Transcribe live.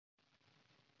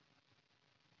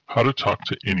How to Talk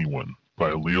to Anyone by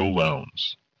Leil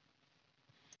Lowndes.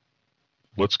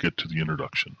 Let's get to the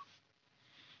introduction.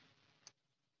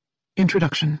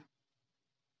 Introduction.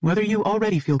 Whether you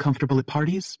already feel comfortable at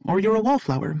parties, or you're a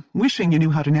wallflower, wishing you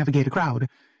knew how to navigate a crowd,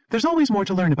 there's always more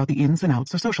to learn about the ins and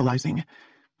outs of socializing.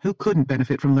 Who couldn't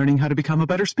benefit from learning how to become a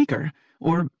better speaker,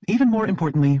 or, even more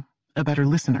importantly, a better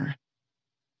listener?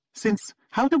 Since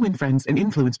How to Win Friends and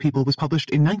Influence People was published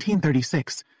in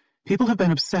 1936, people have been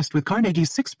obsessed with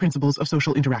Carnegie's 6 principles of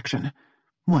social interaction.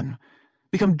 1.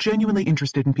 Become genuinely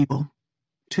interested in people.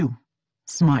 2.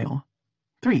 Smile.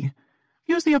 3.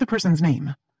 Use the other person's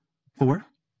name. 4.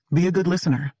 Be a good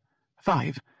listener.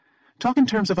 5. Talk in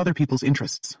terms of other people's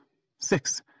interests.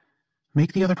 6.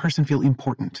 Make the other person feel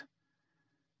important.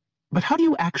 But how do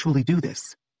you actually do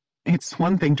this? It's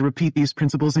one thing to repeat these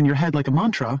principles in your head like a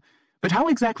mantra, but how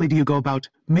exactly do you go about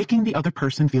making the other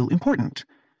person feel important?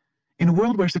 In a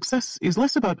world where success is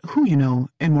less about who you know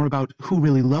and more about who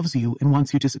really loves you and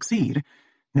wants you to succeed,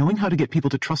 knowing how to get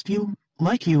people to trust you,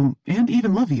 like you, and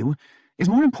even love you is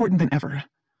more important than ever.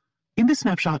 In this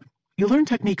snapshot, you'll learn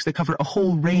techniques that cover a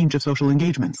whole range of social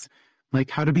engagements, like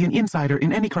how to be an insider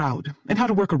in any crowd and how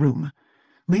to work a room.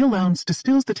 Leil Lowndes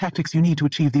distills the tactics you need to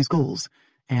achieve these goals,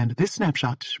 and this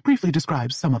snapshot briefly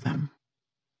describes some of them.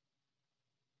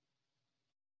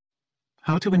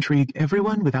 How to intrigue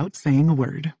everyone without saying a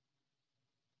word.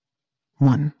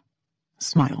 1.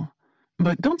 Smile.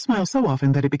 But don't smile so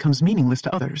often that it becomes meaningless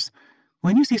to others.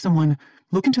 When you see someone,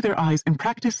 look into their eyes and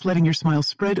practice letting your smile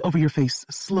spread over your face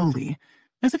slowly,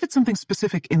 as if it's something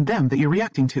specific in them that you're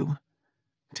reacting to.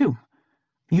 2.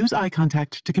 Use eye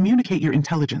contact to communicate your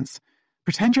intelligence.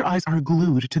 Pretend your eyes are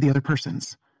glued to the other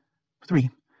person's. 3.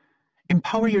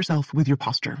 Empower yourself with your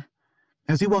posture.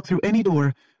 As you walk through any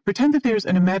door, pretend that there's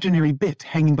an imaginary bit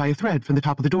hanging by a thread from the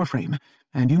top of the doorframe,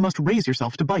 and you must raise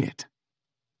yourself to bite it.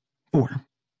 4.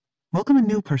 Welcome a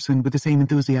new person with the same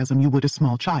enthusiasm you would a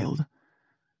small child.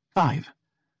 5.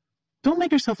 Don't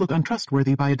make yourself look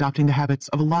untrustworthy by adopting the habits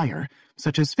of a liar,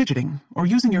 such as fidgeting or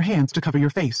using your hands to cover your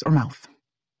face or mouth.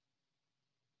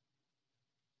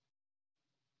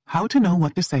 How to know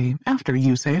what to say after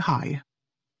you say hi.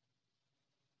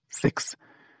 6.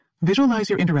 Visualize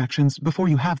your interactions before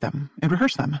you have them and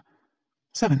rehearse them.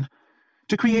 7.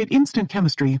 To create instant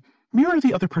chemistry, mirror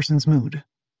the other person's mood.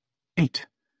 8.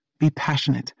 Be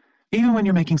passionate, even when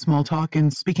you're making small talk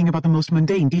and speaking about the most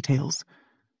mundane details.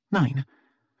 9.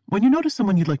 When you notice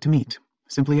someone you'd like to meet,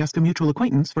 simply ask a mutual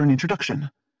acquaintance for an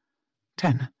introduction.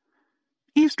 10.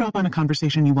 Eavesdrop on a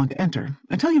conversation you want to enter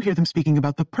until you hear them speaking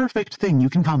about the perfect thing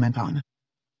you can comment on.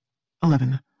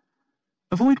 11.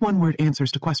 Avoid one-word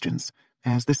answers to questions,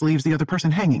 as this leaves the other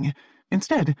person hanging.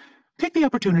 Instead, take the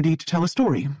opportunity to tell a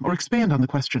story or expand on the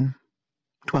question.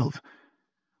 12.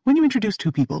 When you introduce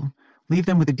 2 people, leave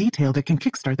them with a detail that can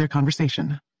kickstart their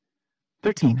conversation.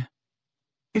 13.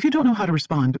 If you don't know how to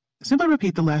respond, simply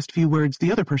repeat the last few words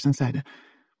the other person said.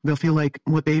 They'll feel like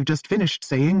what they've just finished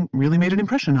saying really made an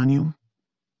impression on you.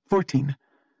 14.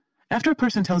 After a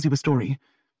person tells you a story,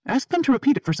 ask them to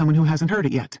repeat it for someone who hasn't heard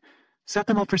it yet. Set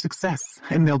them up for success,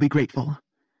 and they'll be grateful.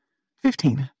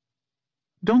 15.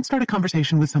 Don't start a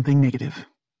conversation with something negative.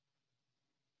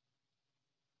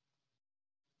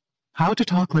 How to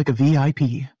talk like a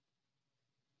VIP.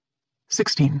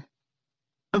 16.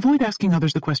 Avoid asking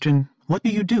others the question, "What do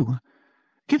you do?"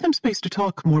 Give them space to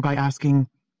talk more by asking,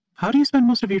 "How do you spend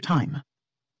most of your time?"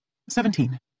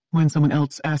 17. When someone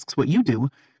else asks what you do,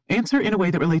 answer in a way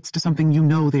that relates to something you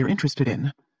know they're interested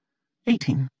in.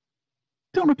 18.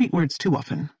 Don't repeat words too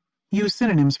often. Use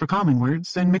synonyms for common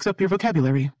words and mix up your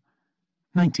vocabulary.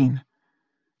 19.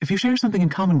 If you share something in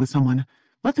common with someone,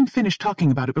 let them finish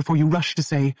talking about it before you rush to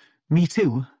say, "Me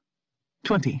too."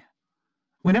 20.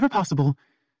 Whenever possible,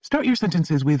 start your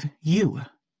sentences with you,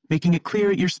 making it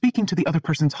clear you're speaking to the other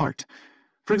person's heart.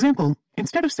 For example,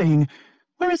 instead of saying,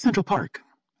 "Where is Central Park?"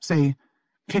 say,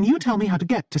 "Can you tell me how to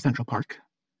get to Central Park?"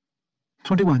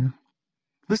 21.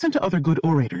 Listen to other good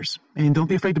orators, and don't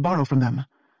be afraid to borrow from them.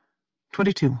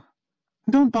 22.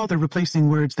 Don't bother replacing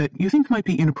words that you think might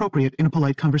be inappropriate in a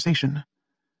polite conversation.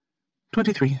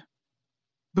 23.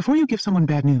 Before you give someone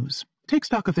bad news, take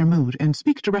stock of their mood and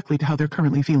speak directly to how they're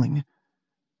currently feeling.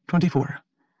 24.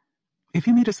 If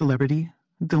you meet a celebrity,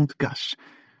 don't gush.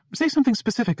 Say something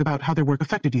specific about how their work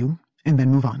affected you, and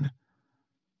then move on.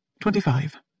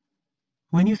 25.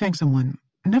 When you thank someone,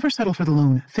 never settle for the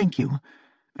lone "thank you."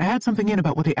 Add something in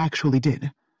about what they actually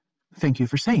did. Thank you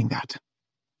for saying that.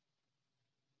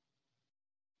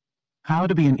 How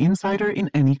to be an insider in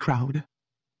any crowd.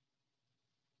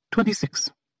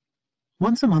 26.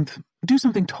 Once a month, do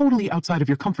something totally outside of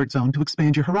your comfort zone to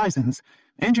expand your horizons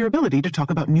and your ability to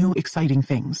talk about new, exciting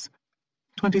things.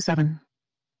 27.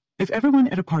 If everyone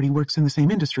at a party works in the same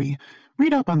industry,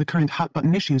 read up on the current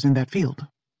hot-button issues in that field.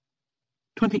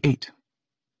 28.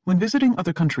 When visiting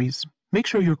other countries, make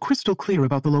sure you're crystal clear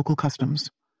about the local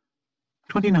customs.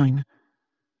 29.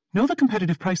 Know the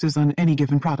competitive prices on any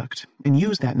given product, and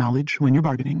use that knowledge when you're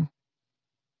bargaining.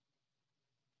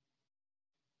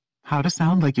 How to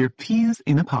sound like you're peas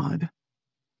in a pod.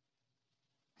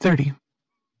 30.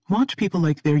 Watch people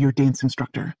like they're your dance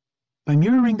instructor. By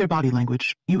mirroring their body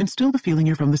language, you instill the feeling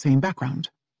you're from the same background.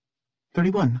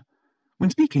 31. When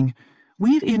speaking,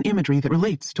 weave in imagery that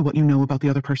relates to what you know about the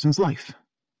other person's life.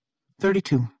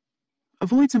 32.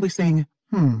 Avoid simply saying,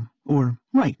 or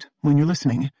right, when you're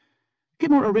listening.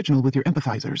 Get more original with your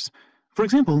empathizers. For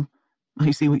example,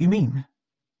 I see what you mean.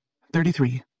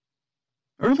 33.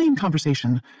 Early in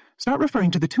conversation, start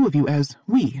referring to the two of you as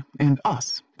we and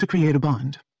us to create a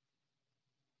bond.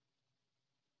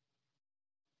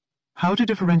 How to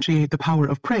differentiate the power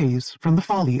of praise from the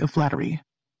folly of flattery.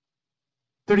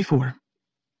 34.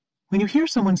 When you hear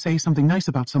someone say something nice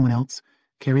about someone else,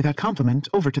 carry that compliment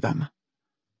over to them.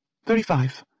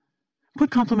 35. Put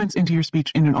compliments into your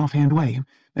speech in an offhand way,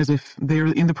 as if they're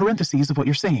in the parentheses of what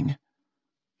you're saying.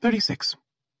 36.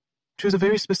 Choose a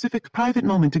very specific, private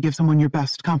moment to give someone your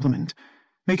best compliment.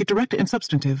 Make it direct and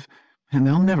substantive, and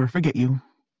they'll never forget you.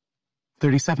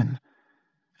 37.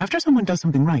 After someone does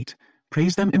something right,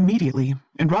 praise them immediately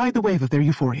and ride the wave of their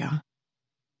euphoria.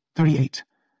 38.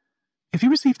 If you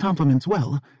receive compliments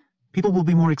well, people will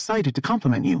be more excited to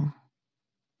compliment you.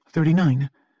 39.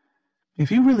 If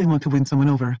you really want to win someone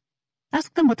over,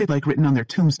 ask them what they'd like written on their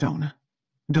tombstone.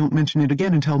 Don't mention it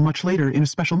again until much later in a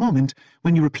special moment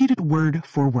when you repeat it word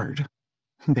for word.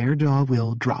 Their jaw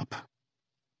will drop.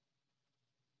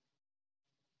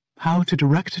 How to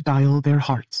direct dial their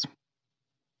hearts.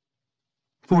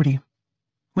 40.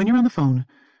 When you're on the phone,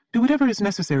 do whatever is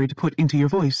necessary to put into your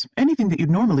voice anything that you'd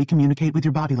normally communicate with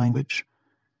your body language.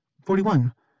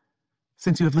 41.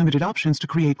 Since you have limited options to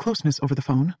create closeness over the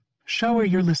phone, shower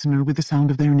your listener with the sound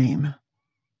of their name.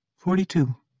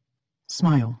 42.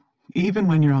 Smile, even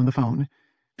when you're on the phone.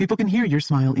 People can hear your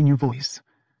smile in your voice.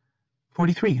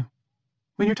 43.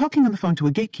 When you're talking on the phone to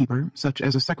a gatekeeper, such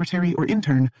as a secretary or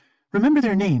intern, remember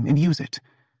their name and use it.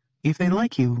 If they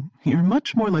like you, you're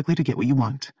much more likely to get what you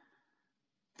want.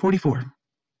 44.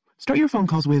 Start your phone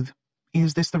calls with,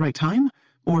 "Is this the right time?"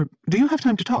 or "Do you have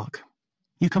time to talk?"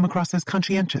 You come across as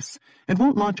conscientious and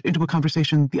won't launch into a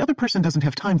conversation the other person doesn't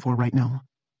have time for right now.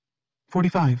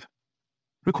 45.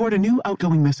 Record a new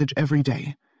outgoing message every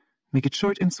day. Make it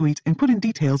short and sweet and put in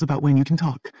details about when you can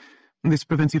talk. This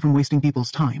prevents you from wasting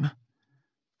people's time.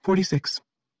 46.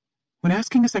 When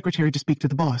asking a secretary to speak to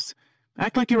the boss,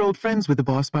 act like you're old friends with the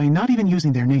boss by not even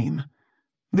using their name.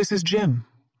 "This is Jim.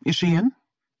 Is she in?"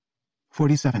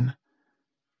 47.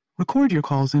 Record your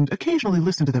calls and occasionally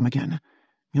listen to them again.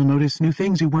 You'll notice new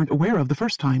things you weren't aware of the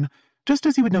first time, just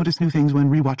as you would notice new things when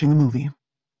rewatching a movie.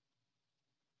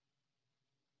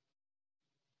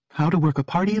 How to work a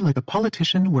party like a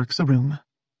politician works a room.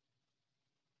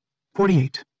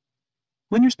 48.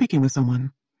 When you're speaking with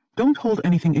someone, don't hold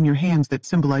anything in your hands that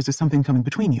symbolizes something coming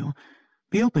between you.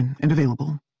 Be open and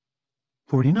available.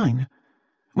 49.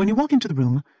 When you walk into the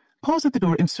room, pause at the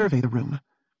door and survey the room.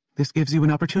 This gives you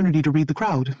an opportunity to read the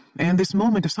crowd, and this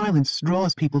moment of silence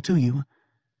draws people to you.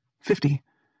 50.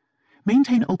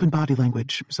 Maintain open body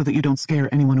language so that you don't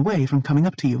scare anyone away from coming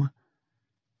up to you.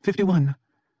 51.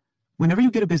 Whenever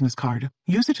you get a business card,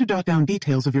 use it to jot down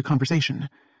details of your conversation.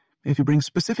 If you bring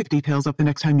specific details up the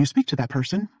next time you speak to that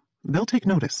person, they'll take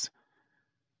notice.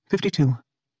 52.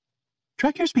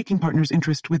 Track your speaking partner's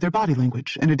interest with their body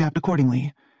language and adapt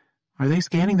accordingly. Are they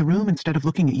scanning the room instead of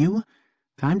looking at you?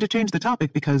 Time to change the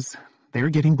topic because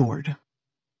they're getting bored.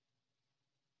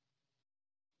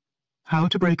 How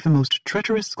to break the most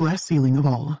treacherous glass ceiling of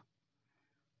all.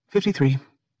 53.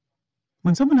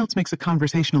 When someone else makes a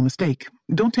conversational mistake,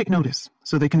 don't take notice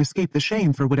so they can escape the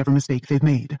shame for whatever mistake they've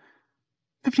made.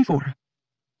 54.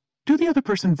 Do the other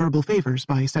person verbal favors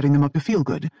by setting them up to feel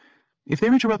good. If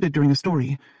they're interrupted during a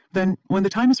story, then, when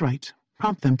the time is right,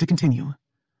 prompt them to continue.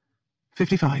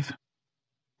 55.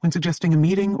 When suggesting a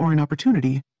meeting or an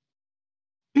opportunity,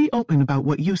 be open about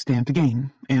what you stand to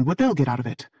gain and what they'll get out of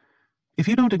it. If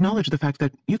you don't acknowledge the fact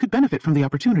that you could benefit from the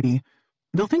opportunity,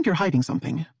 they'll think you're hiding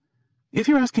something. If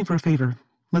you're asking for a favor,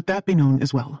 let that be known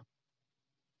as well.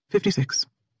 56.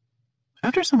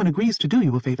 After someone agrees to do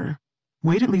you a favor,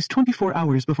 wait at least 24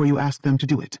 hours before you ask them to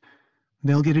do it.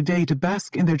 They'll get a day to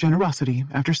bask in their generosity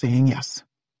after saying yes.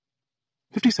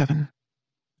 57.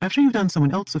 After you've done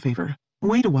someone else a favor,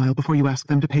 Wait a while before you ask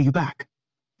them to pay you back.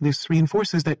 This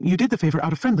reinforces that you did the favor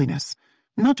out of friendliness,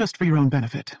 not just for your own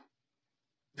benefit.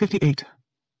 58.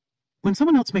 When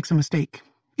someone else makes a mistake,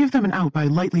 give them an out by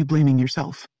lightly blaming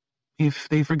yourself. If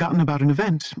they've forgotten about an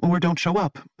event or don't show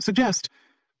up, suggest,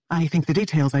 "I think the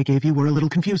details I gave you were a little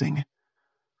confusing."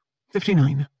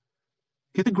 59.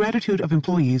 Get the gratitude of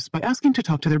employees by asking to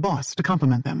talk to their boss to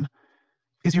compliment them.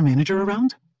 Is your manager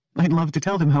around? I'd love to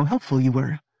tell them how helpful you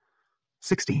were.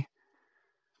 60.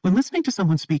 When listening to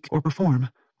someone speak or perform,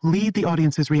 lead the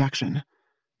audience's reaction.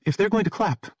 If they're going to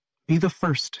clap, be the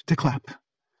first to clap.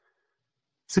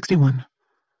 61.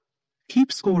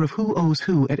 Keep score of who owes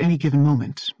who at any given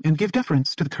moment, and give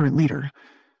deference to the current leader.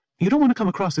 You don't want to come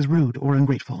across as rude or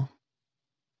ungrateful.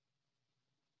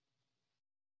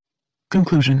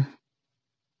 Conclusion.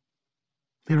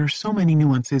 There are so many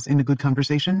nuances in a good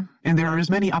conversation, and there are as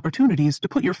many opportunities to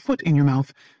put your foot in your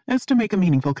mouth as to make a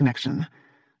meaningful connection.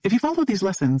 If you follow these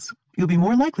lessons, you'll be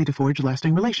more likely to forge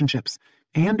lasting relationships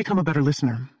and become a better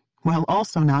listener, while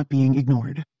also not being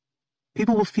ignored.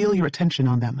 People will feel your attention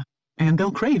on them, and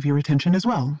they'll crave your attention as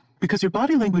well, because your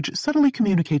body language subtly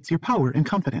communicates your power and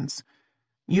confidence.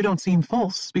 You don't seem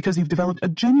false because you've developed a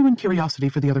genuine curiosity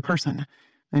for the other person,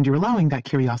 and you're allowing that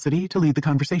curiosity to lead the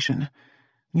conversation.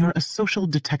 You're a social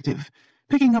detective,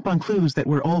 picking up on clues that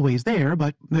were always there,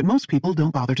 but that most people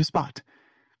don't bother to spot.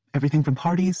 Everything from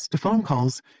parties to phone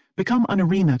calls become an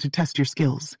arena to test your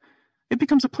skills. It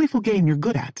becomes a playful game you're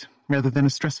good at, rather than a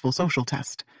stressful social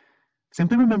test.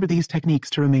 Simply remember these techniques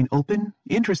to remain open,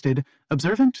 interested,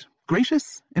 observant,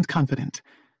 gracious, and confident,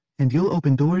 and you'll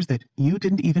open doors that you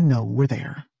didn't even know were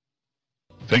there.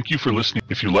 Thank you for listening.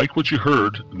 If you like what you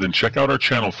heard, then check out our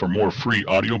channel for more free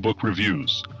audiobook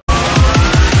reviews.